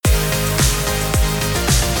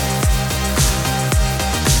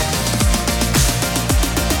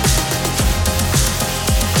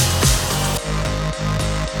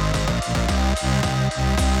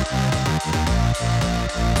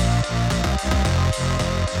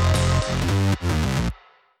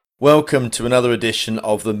Welcome to another edition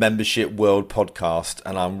of the Membership World podcast,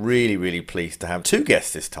 and I'm really pleased to have two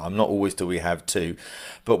guests this time. Not always do we have two,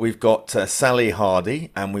 but we've got Sally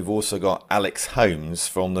Hardy and we've also got Alex Holmes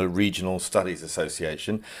from the Regional Studies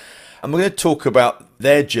Association. And we're going to talk about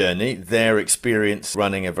their journey, their experience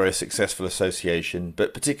running a very successful association,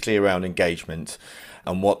 but particularly around engagement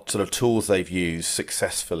and what sort of tools they've used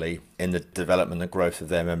successfully in the development and growth of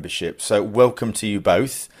their membership. So welcome to you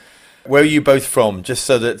both. Where are you both from, just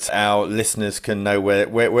so that our listeners can know where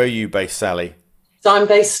are you based, Sally? So I'm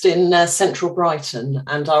based in central Brighton,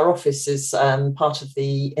 and our office is part of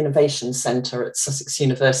the Innovation Centre at Sussex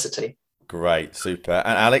University. Great, super.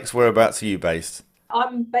 And Alex, whereabouts are you based?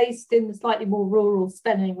 I'm based in the slightly more rural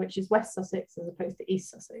Steyning, which is West Sussex as opposed to East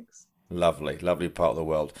Sussex. Lovely part of the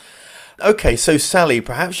world. Okay, so Sally,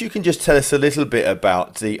 perhaps you can just tell us a little bit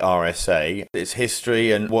about the RSA, its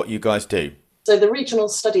history and what you guys do. So the Regional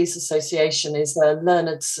Studies Association is a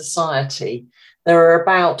learned society. There are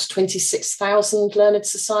about 26,000 learned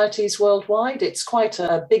societies worldwide. It's quite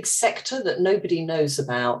a big sector that nobody knows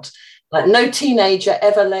about. Like, no teenager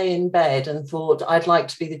ever lay in bed and thought, I'd like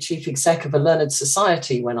to be the chief exec of a learned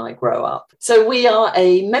society when I grow up. So we are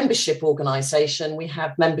a membership organisation. We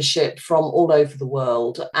have membership from all over the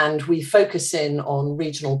world, and we focus in on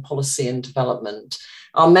regional policy and development.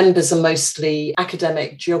 Our members are mostly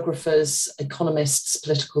academic geographers, economists,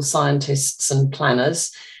 political scientists, and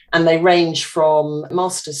planners. And they range from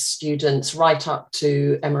master's students right up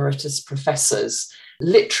to emeritus professors,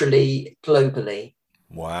 literally globally.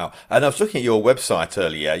 Wow. And I was looking at your website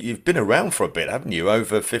earlier. You've been around for a bit, haven't you?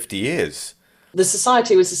 Over 50 years. The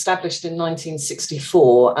society was established in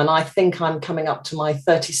 1964, and I think I'm coming up to my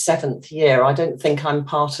 37th year. I don't think I'm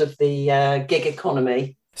part of the gig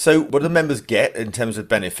economy. So what do the members get in terms of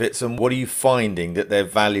benefits, and what are you finding that they're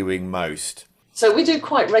valuing most? So we do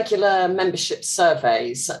quite regular membership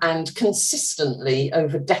surveys, and consistently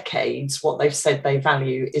over decades, what they've said they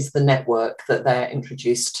value is the network that they're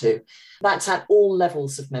introduced to. That's at all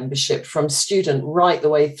levels of membership, from student right the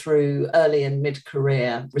way through early and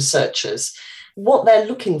mid-career researchers. What they're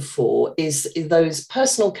looking for is those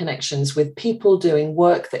personal connections with people doing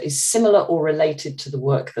work that is similar or related to the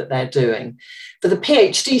work that they're doing. For the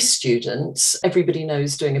PhD students, everybody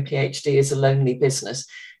knows doing a PhD is a lonely business.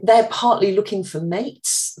 They're partly looking for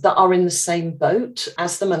mates that are in the same boat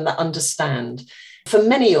as them and that understand. For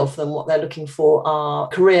many of them, what they're looking for are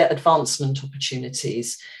career advancement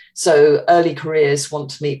opportunities. So early careers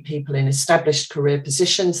want to meet people in established career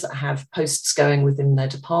positions that have posts going within their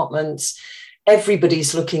departments.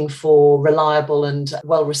 Everybody's looking for reliable and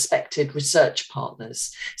well-respected research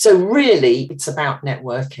partners. So really, it's about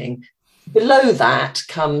networking. Below that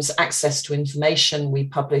comes access to information. We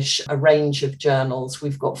publish a range of journals.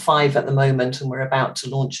 We've got 5 at the moment, and we're about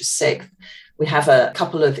to launch a 6th. We have a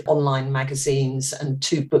couple of online magazines and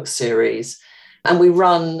 2 book series. And we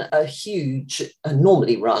normally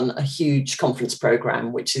run a huge conference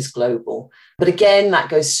program, which is global. But again, that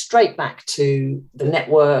goes straight back to the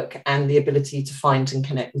network and the ability to find and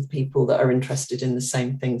connect with people that are interested in the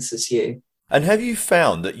same things as you. And have you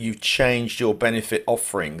found that you've changed your benefit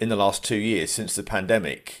offering in the last 2 years since the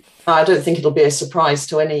pandemic? I don't think it'll be a surprise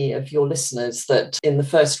to any of your listeners that in the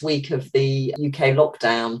first week of the UK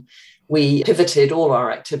lockdown, we pivoted all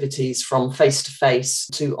our activities from face-to-face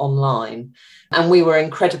to online. And we were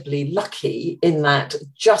incredibly lucky in that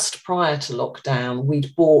just prior to lockdown,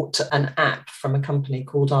 we'd bought an app from a company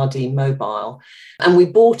called RD Mobile. And we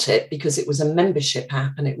bought it because it was a membership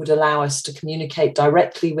app and it would allow us to communicate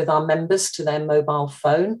directly with our members to their mobile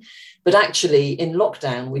phone. But actually, in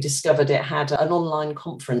lockdown, we discovered it had an online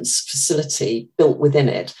conference facility built within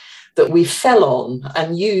it that we fell on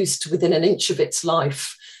and used within an inch of its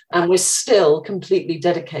life. And we're still completely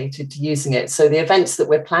dedicated to using it. So the events that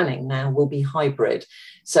we're planning now will be hybrid.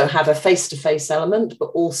 So have a face-to-face element, but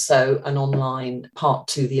also an online part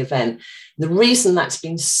to the event. The reason that's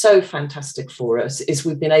been so fantastic for us is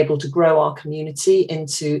we've been able to grow our community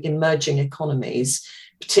into emerging economies,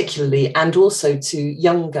 particularly, and also to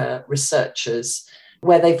younger researchers,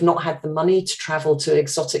 where they've not had the money to travel to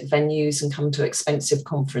exotic venues and come to expensive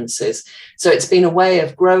conferences. So it's been a way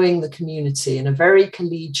of growing the community in a very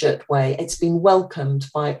collegiate way. It's been welcomed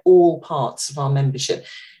by all parts of our membership.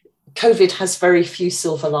 COVID has very few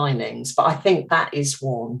silver linings, but I think that is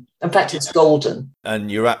one. In fact, it's golden.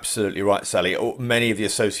 And you're absolutely right, Sally. Many of the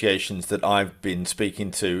associations that I've been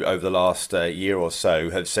speaking to over the last year or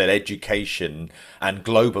so have said education and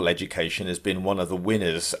global education has been one of the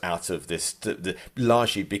winners out of this,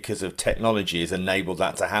 largely because of technology has enabled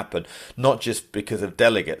that to happen, not just because of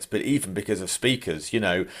delegates, but even because of speakers.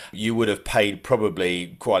 You would have paid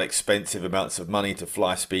probably quite expensive amounts of money to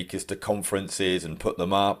fly speakers to conferences and put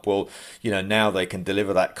them up. Well, now they can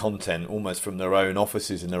deliver that content almost from their own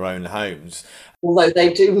offices in their own homes. Although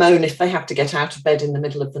they do moan if they have to get out of bed in the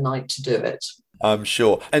middle of the night to do it. I'm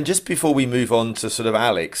sure. And just before we move on to sort of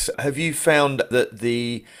Alex, have you found that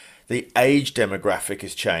the age demographic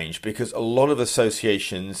has changed? Because a lot of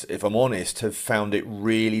associations, if I'm honest, have found it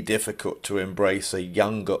really difficult to embrace a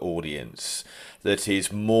younger audience that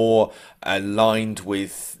is more aligned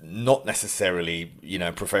with not necessarily,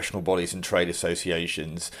 professional bodies and trade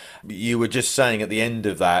associations. You were just saying at the end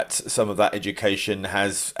of that, some of that education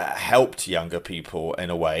has helped younger people in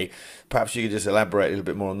a way. Perhaps you could just elaborate a little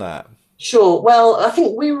bit more on that. Sure. Well, I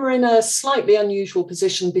think we were in a slightly unusual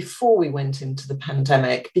position before we went into the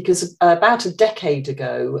pandemic, because about a decade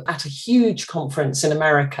ago, at a huge conference in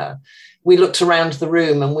America, we looked around the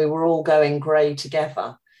room and we were all going grey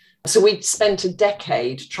together. So we'd spent a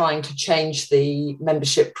decade trying to change the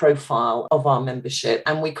membership profile of our membership,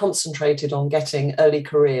 and we concentrated on getting early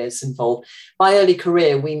careers involved. By early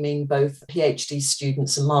career, we mean both PhD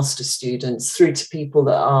students and master students, through to people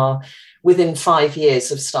that are within 5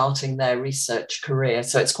 years of starting their research career.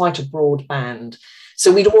 So it's quite a broad band.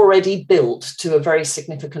 So we'd already built to a very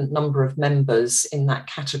significant number of members in that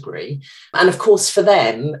category. And of course, for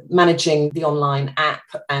them, managing the online app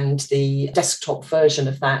and the desktop version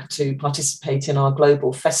of that to participate in our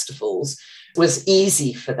global festivals was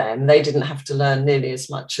easy for them. They didn't have to learn nearly as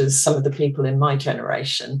much as some of the people in my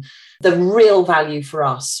generation. The real value for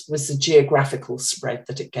us was the geographical spread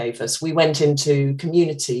that it gave us. We went into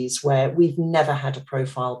communities where we've never had a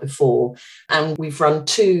profile before, and we've run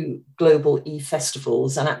 2 global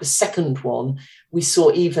e-festivals. And at the second one, we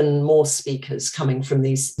saw even more speakers coming from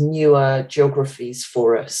these newer geographies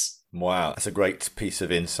for us. Wow, that's a great piece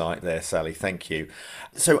of insight there, Sally. Thank you.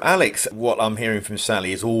 So, Alex, what I'm hearing from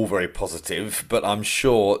Sally is all very positive, but I'm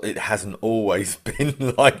sure it hasn't always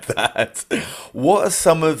been like that. What are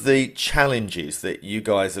some of the challenges that you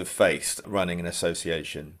guys have faced running an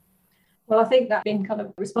association? Well, I think that's been kind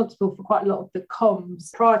of responsible for quite a lot of the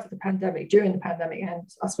comms prior to the pandemic, during the pandemic, and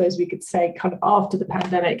I suppose we could say kind of after the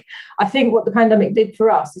pandemic. I think what the pandemic did for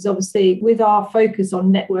us is, obviously, with our focus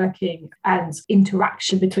on networking and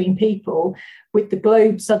interaction between people, with the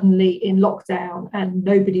globe suddenly in lockdown and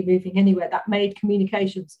nobody moving anywhere, that made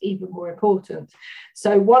communications even more important.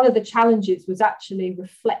 So one of the challenges was actually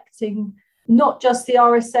reflecting not just the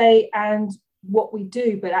RSA and what we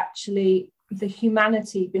do, but actually the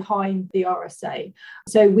humanity behind the RSA.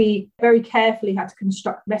 So we very carefully had to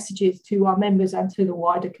construct messages to our members and to the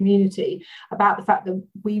wider community about the fact that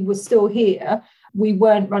we were still here. We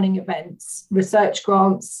weren't running events, research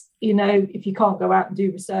grants. If you can't go out and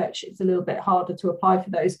do research, it's a little bit harder to apply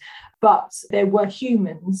for those. But there were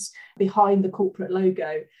humans behind the corporate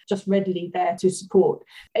logo just readily there to support.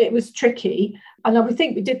 It was tricky, and I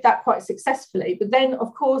think we did that quite successfully. But then,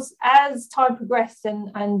 of course, as time progressed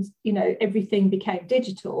and everything became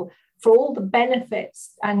digital, for all the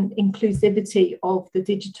benefits and inclusivity of the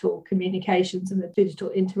digital communications and the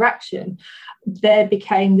digital interaction, there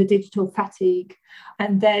became the digital fatigue.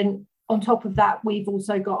 And then on top of that, we've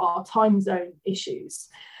also got our time zone issues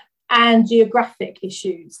and geographic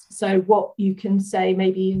issues. So what you can say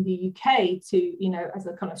maybe in the UK to, as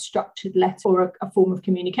a kind of structured letter or a form of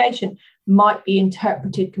communication might be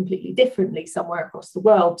interpreted completely differently somewhere across the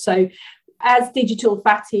world. So as digital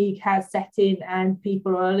fatigue has set in and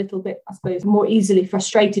people are a little bit, I suppose, more easily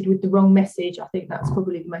frustrated with the wrong message, I think that's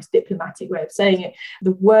probably the most diplomatic way of saying it.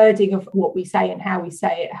 The wording of what we say and how we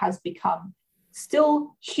say it has become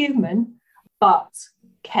still human, but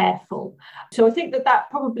careful. So I think that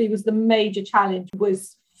probably was the major challenge,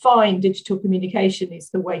 was fine, digital communication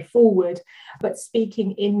is the way forward, but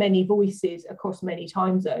speaking in many voices across many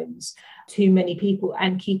time zones to many people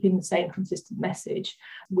and keeping the same consistent message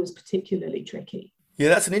was particularly tricky. Yeah,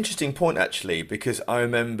 that's an interesting point, actually, because I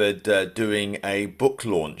remembered doing a book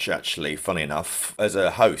launch, actually, funny enough, as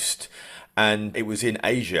a host. and it was in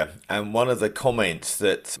Asia. And one of the comments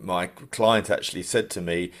that my client actually said to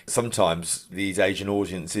me, sometimes these Asian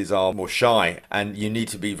audiences are more shy, and you need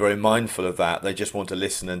to be very mindful of that. They just want to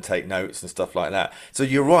listen and take notes and stuff like that. So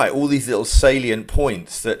you're right, all these little salient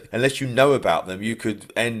points that unless you know about them, you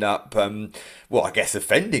could end up, well, I guess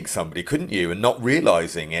offending somebody, couldn't you? And not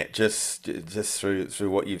realizing it just through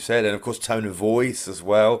what you've said. And of course, tone of voice as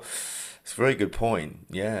well. It's a very good point.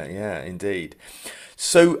 Yeah, indeed.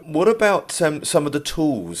 So what about some of the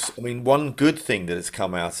tools? I mean, one good thing that has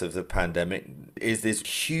come out of the pandemic is this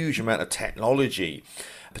huge amount of technology,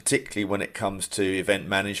 particularly when it comes to event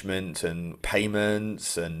management and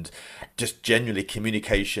payments and just generally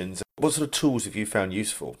communications. What sort of tools have you found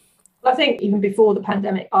useful? I think even before the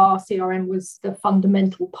pandemic, our CRM was the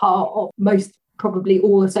fundamental part of most, probably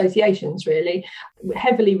all associations, really. We're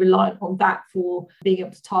heavily reliant on that for being able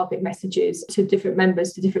to target messages to different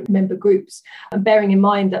members, to different member groups. And bearing in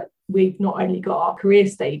mind that we've not only got our career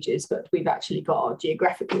stages, but we've actually got our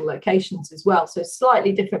geographical locations as well. So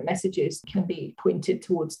slightly different messages can be pointed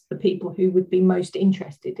towards the people who would be most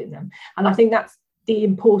interested in them. And I think that's the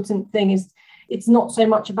important thing, is it's not so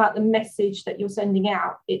much about the message that you're sending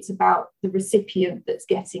out, it's about the recipient that's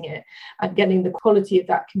getting it and getting the quality of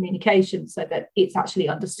that communication so that it's actually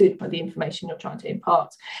understood by the information you're trying to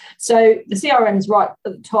impart. So the CRM is right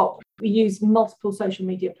at the top. We use multiple social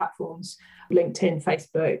media platforms, LinkedIn,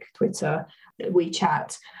 Facebook, Twitter,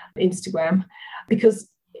 WeChat, Instagram, because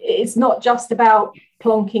it's not just about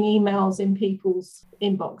plonking emails in people's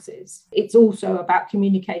inboxes. It's also about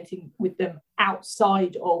communicating with them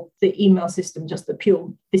outside of the email system, just the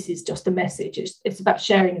pure, this is just a message. It's about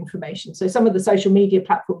sharing information. So some of the social media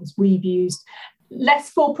platforms we've used, less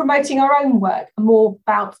for promoting our own work and more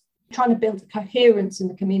about trying to build a coherence in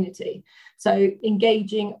the community. So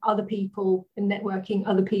engaging other people and networking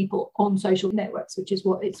other people on social networks, which is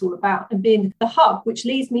what it's all about, and being the hub, which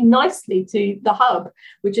leads me nicely to the hub,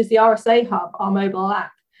 which is the RSA Hub, our mobile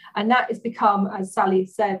app. And that has become, as Sally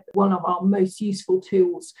said, one of our most useful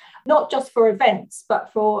tools, not just for events,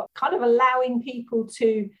 but for kind of allowing people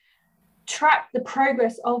to track the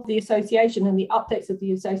progress of the association and the updates of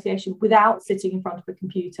the association without sitting in front of a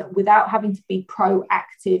computer, without having to be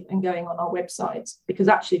proactive and going on our websites, because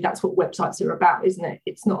actually that's what websites are about, isn't it?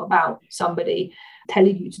 It's not about somebody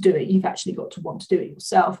telling you to do it. You've actually got to want to do it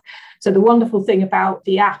yourself. So the wonderful thing about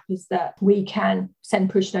the app is that we can send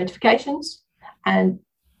push notifications, and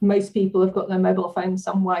most people have got their mobile phones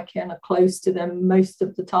somewhere kind of close to them most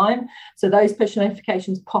of the time. So those push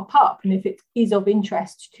notifications pop up. And if it is of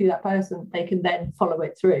interest to that person, they can then follow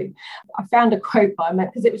it through. I found a quote by me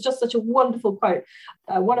because it was just such a wonderful quote.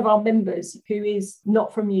 One of our members who is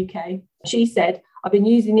not from UK, she said, I've been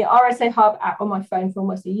using the RSA Hub app on my phone for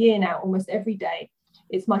almost a year now, almost every day.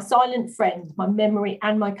 It's my silent friend, my memory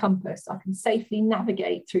and my compass. I can safely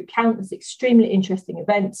navigate through countless extremely interesting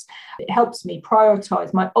events. It helps me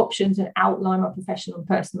prioritize my options and outline my professional and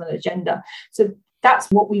personal agenda. So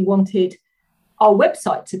that's what we wanted our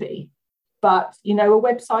website to be. But, you know, a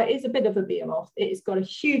website is a bit of a behemoth. It's got a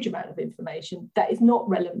huge amount of information that is not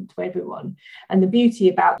relevant to everyone. And the beauty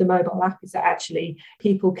about the mobile app is that actually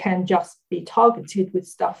people can just be targeted with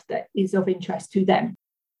stuff that is of interest to them.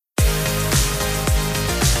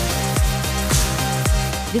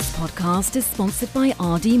 This podcast is sponsored by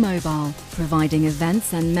RD Mobile, providing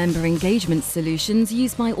events and member engagement solutions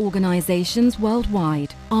used by organisations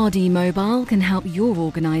worldwide. RD Mobile can help your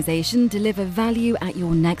organisation deliver value at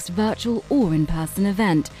your next virtual or in-person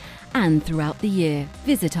event and throughout the year.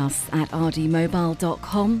 Visit us at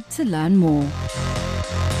rdmobile.com to learn more.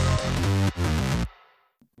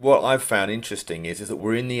 What I've found interesting is that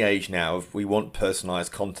we're in the age now of we want personalised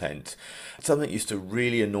content. Something that used to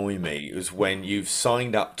really annoy me was when you've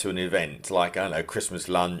signed up to an event, like, I don't know, Christmas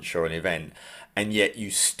lunch or an event, and yet you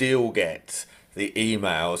still get the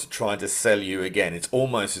emails trying to sell you again. It's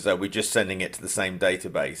almost as though we're just sending it to the same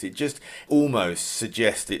database. It just almost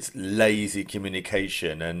suggests it's lazy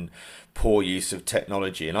communication and poor use of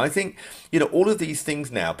technology. And I think, you know, all of these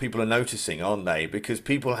things now people are noticing, aren't they? Because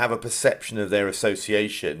people have a perception of their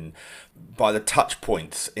association by the touch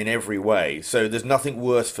points in every way. So there's nothing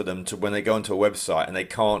worse for them to when they go onto a website and they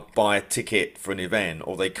can't buy a ticket for an event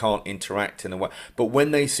or they can't interact in a way. But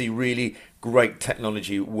when they see really great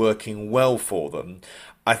technology working well for them,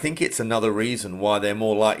 I think it's another reason why they're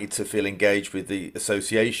more likely to feel engaged with the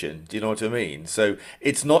association. Do you know what I mean? So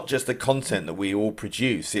it's not just the content that we all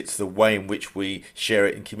produce, it's the way in which we share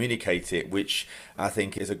it and communicate it, which I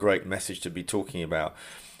think is a great message to be talking about.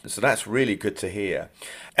 So that's really good to hear.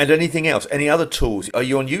 And anything else? Any other tools? Are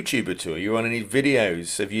you on YouTube at all? Are you on any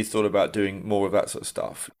videos? Have you thought about doing more of that sort of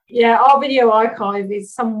stuff? Yeah, our video archive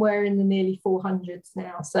is somewhere in the nearly 400s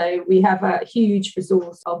now. So we have a huge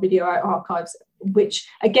resource, our video archives, which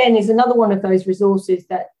again is another one of those resources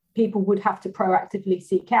that people would have to proactively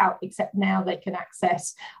seek out, except now they can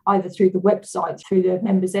access either through the website, through the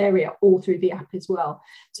members area, or through the app as well.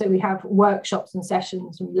 So we have workshops and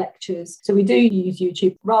sessions and lectures. So we do use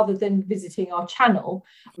YouTube. Rather than visiting our channel,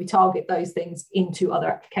 we target those things into other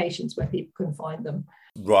applications where people can find them.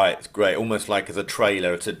 Right, great. Almost like as a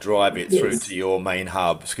trailer to drive it through to your main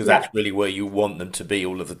hubs, because that's really where you want them to be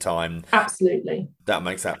all of the time. Absolutely. That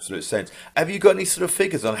makes absolute sense. Have you got any sort of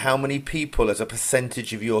figures on how many people as a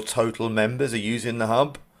percentage of your total members are using the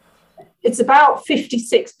hub? It's about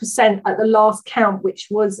 56% at the last count, which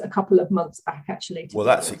was a couple of months back, actually. Well,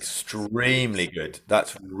 that's extremely good.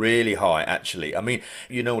 That's really high, actually. I mean,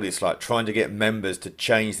 you know what it's like trying to get members to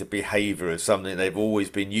change the behavior of something they've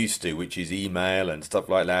always been used to, which is email and stuff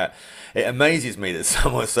like that. It amazes me that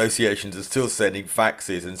some associations are still sending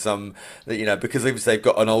faxes and some, you know, because if they've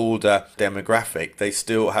got an older demographic, they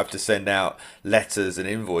still have to send out letters and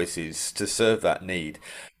invoices to serve that need.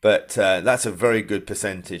 But that's a very good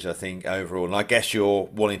percentage, I think, overall. And I guess you're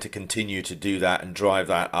wanting to continue to do that and drive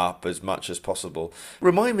that up as much as possible.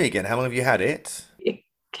 Remind me again, how long have you had it? It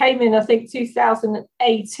came in, I think,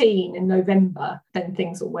 2018 in November. Then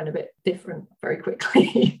things all went a bit different very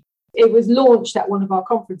quickly. It was launched at one of our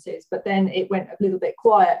conferences, but then it went a little bit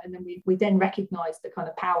quiet. And then we then recognised the kind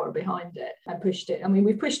of power behind it and pushed it. I mean,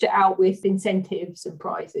 we pushed it out with incentives and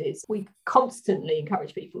prizes. We constantly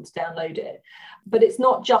encourage people to download it. But it's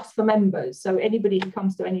not just for members. So anybody who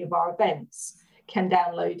comes to any of our events can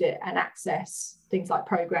download it and access things like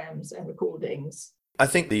programmes and recordings. I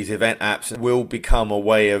think these event apps will become a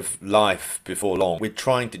way of life before long. We're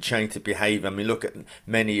trying to change the behaviour. I mean, look at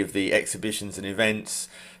many of the exhibitions and events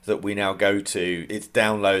that we now go to. It's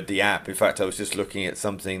download the app. In fact, I was just looking at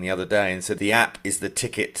something the other day and said the app is the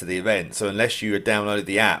ticket to the event. So unless you had downloaded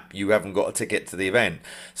the app, you haven't got a ticket to the event.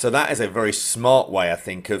 So that is a very smart way, I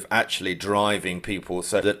think, of actually driving people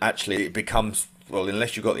so that actually it becomes, well,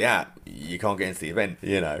 unless you've got the app, you can't get into the event,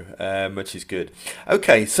 you know, which is good.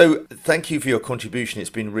 Okay, so thank you for your contribution. It's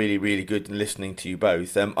been really, really good listening to you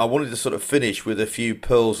both. I wanted to sort of finish with a few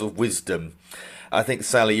pearls of wisdom. I think,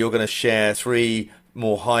 Sally, you're going to share 3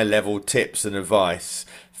 more high-level tips and advice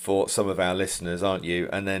for some of our listeners, aren't you?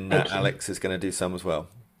 And then Alex is going to do some as well.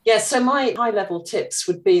 Yeah, so my high-level tips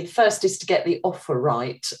would be, the first is to get the offer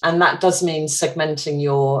right. And that does mean segmenting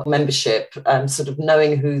your membership, sort of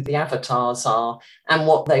knowing who the avatars are and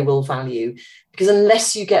what they will value. Because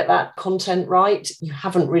unless you get that content right, you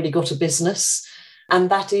haven't really got a business. And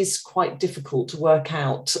that is quite difficult to work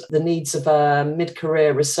out. The needs of a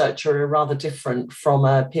mid-career researcher are rather different from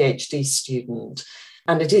a PhD student.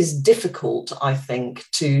 And it is difficult, I think,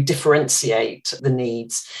 to differentiate the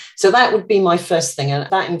needs. So that would be my first thing. And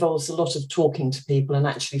that involves a lot of talking to people and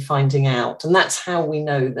actually finding out. And that's how we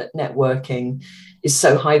know that networking is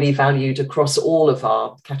so highly valued across all of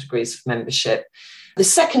our categories of membership. The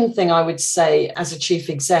second thing I would say as a chief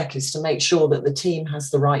exec is to make sure that the team has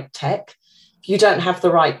the right tech. If you don't have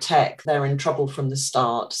the right tech, they're in trouble from the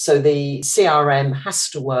start. So the CRM has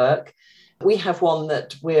to work. We have one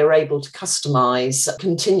that we're able to customize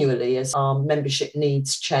continually as our membership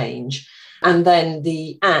needs change. And then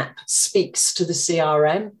the app speaks to the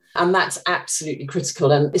CRM, and that's absolutely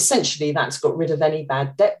critical. And essentially, that's got rid of any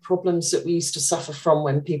bad debt problems that we used to suffer from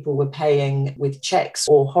when people were paying with checks,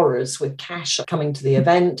 or horrors with cash coming to the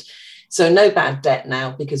event. So no bad debt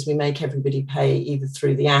now, because we make everybody pay either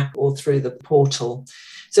through the app or through the portal.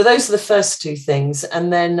 So those are the first 2 things.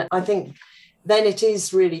 And then I think then it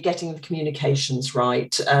is really getting the communications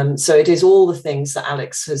right. So it is all the things that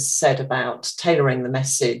Alex has said about tailoring the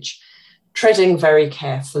message, treading very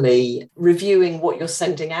carefully, reviewing what you're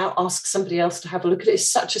sending out, ask somebody else to have a look at it. It's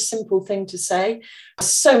such a simple thing to say.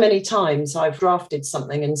 So many times I've drafted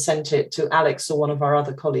something and sent it to Alex or one of our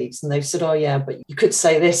other colleagues, and they've said, oh yeah, but you could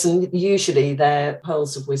say this. And usually they're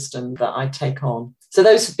pearls of wisdom that I take on. So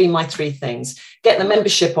those would be my 3 things. Get the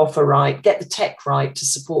membership offer right, get the tech right to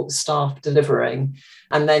support the staff delivering,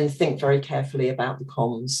 and then think very carefully about the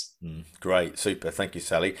comms. Great, super. Thank you,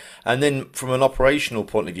 Sally. And then from an operational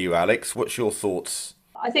point of view, Alex, what's your thoughts?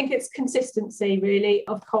 I think it's consistency, really,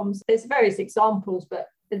 of comms. There's various examples, but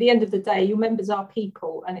at the end of the day, your members are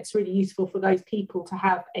people, and it's really useful for those people to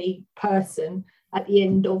have a person at the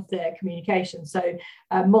end of their communication. So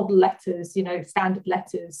model letters, standard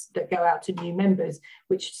letters that go out to new members,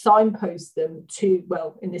 which signpost them to,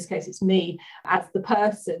 well, in this case, it's me as the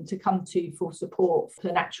person to come to for support for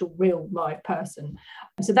an actual real live person.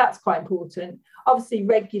 So that's quite important. Obviously,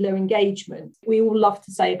 regular engagement. We all love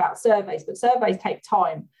to say about surveys, but surveys take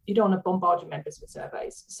time. You don't want to bombard your members with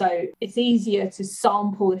surveys. So it's easier to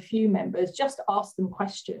sample a few members, just ask them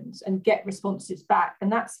questions and get responses back.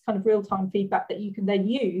 And that's kind of real-time feedback that you can then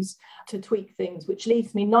use to tweak things, which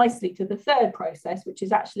leads me nicely to the third process, which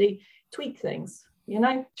is actually tweak things,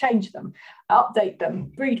 change them, update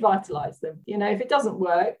them, revitalize them. If it doesn't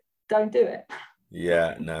work, don't do it.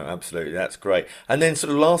 Yeah, no, absolutely. That's great. And then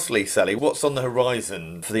sort of lastly, Sally, what's on the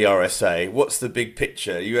horizon for the RSA? What's the big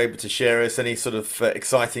picture? Are you able to share us any sort of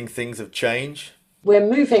exciting things of change? We're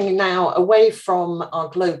moving now away from our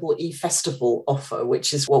global eFestival offer,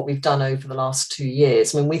 which is what we've done over the last 2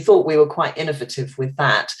 years. We thought we were quite innovative with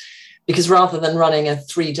that, because rather than running a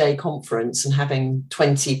 3-day conference and having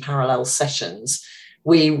 20 parallel sessions,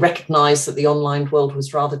 we recognised that the online world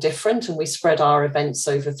was rather different, and we spread our events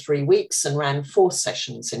over 3 weeks and ran 4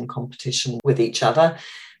 sessions in competition with each other.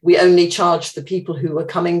 We only charged the people who were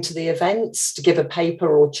coming to the events to give a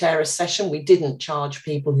paper or chair a session. We didn't charge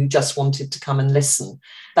people who just wanted to come and listen.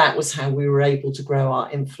 That was how we were able to grow our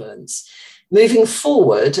influence. Moving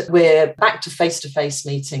forward, we're back to face-to-face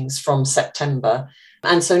meetings from September.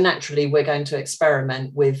 And so naturally, we're going to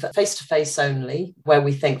experiment with face-to-face only, where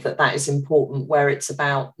we think that that is important, where it's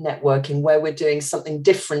about networking, where we're doing something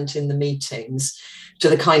different in the meetings to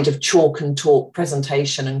the kind of chalk and talk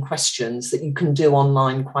presentation and questions that you can do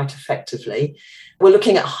online quite effectively. We're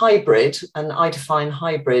looking at hybrid, and I define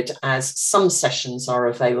hybrid as some sessions are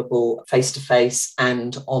available face-to-face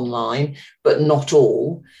and online, but not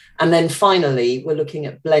all. And then finally, we're looking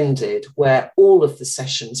at blended, where all of the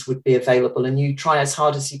sessions would be available and you try as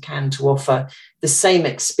hard as you can to offer the same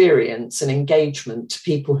experience and engagement to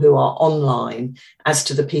people who are online as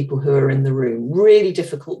to the people who are in the room. Really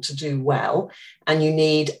difficult to do well, and you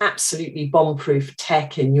need absolutely bomb-proof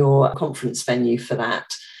tech in your conference venue for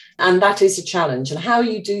that. And that is a challenge. And how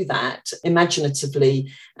you do that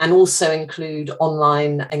imaginatively and also include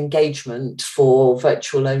online engagement for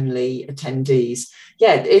virtual only attendees.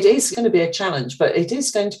 Yeah, it is going to be a challenge, but it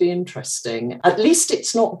is going to be interesting. At least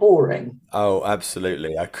it's not boring. Oh,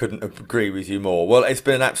 absolutely. I couldn't agree with you more. Well, it's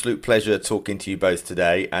been an absolute pleasure talking to you both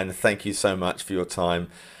today. And thank you so much for your time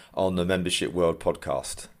on the Membership World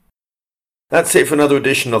podcast. That's it for another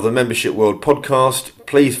edition of the Membership World podcast.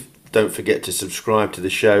 Please don't forget to subscribe to the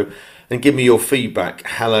show and give me your feedback,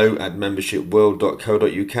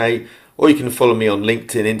 hello@membershipworld.co.uk, or you can follow me on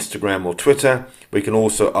LinkedIn, Instagram or Twitter, where you can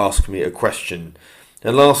also ask me a question.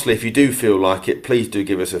 And lastly, if you do feel like it, please do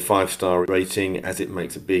give us a 5-star rating, as it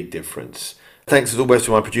makes a big difference. Thanks as always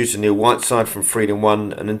to my producer Neil Whiteside from Freedom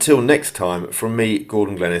One, and until next time, from me,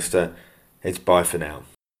 Gordon Glenister, it's bye for now.